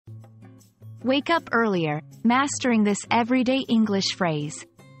Wake up earlier, mastering this everyday English phrase.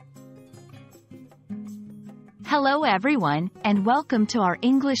 Hello everyone, and welcome to our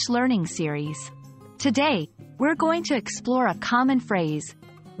English learning series. Today, we're going to explore a common phrase,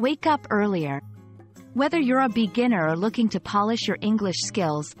 wake up earlier. Whether you're a beginner or looking to polish your English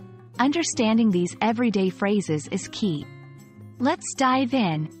skills, understanding these everyday phrases is key. Let's dive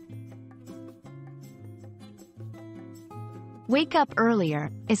in. Wake up earlier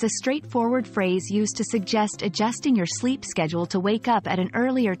is a straightforward phrase used to suggest adjusting your sleep schedule to wake up at an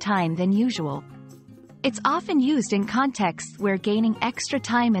earlier time than usual. It's often used in contexts where gaining extra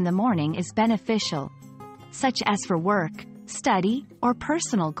time in the morning is beneficial, such as for work, study, or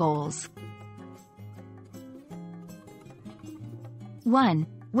personal goals. 1.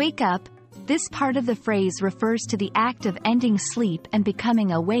 Wake up. This part of the phrase refers to the act of ending sleep and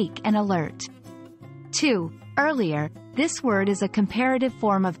becoming awake and alert. 2. Earlier. This word is a comparative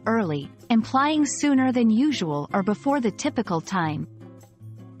form of early, implying sooner than usual or before the typical time.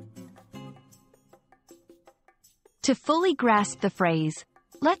 To fully grasp the phrase,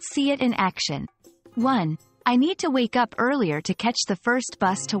 let's see it in action. 1. I need to wake up earlier to catch the first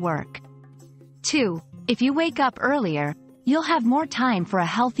bus to work. 2. If you wake up earlier, you'll have more time for a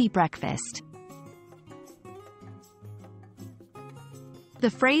healthy breakfast. The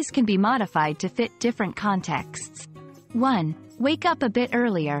phrase can be modified to fit different contexts. 1. Wake up a bit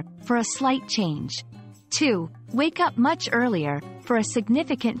earlier, for a slight change. 2. Wake up much earlier, for a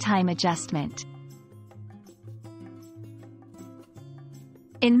significant time adjustment.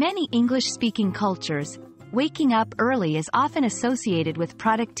 In many English-speaking cultures, waking up early is often associated with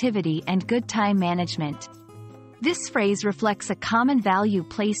productivity and good time management. This phrase reflects a common value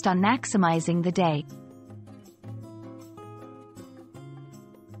placed on maximizing the day.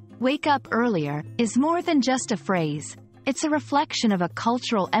 Wake up earlier is more than just a phrase. It's a reflection of a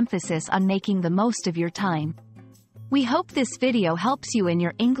cultural emphasis on making the most of your time. We hope this video helps you in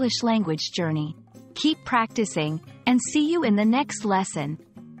your English language journey. Keep practicing, and see you in the next lesson.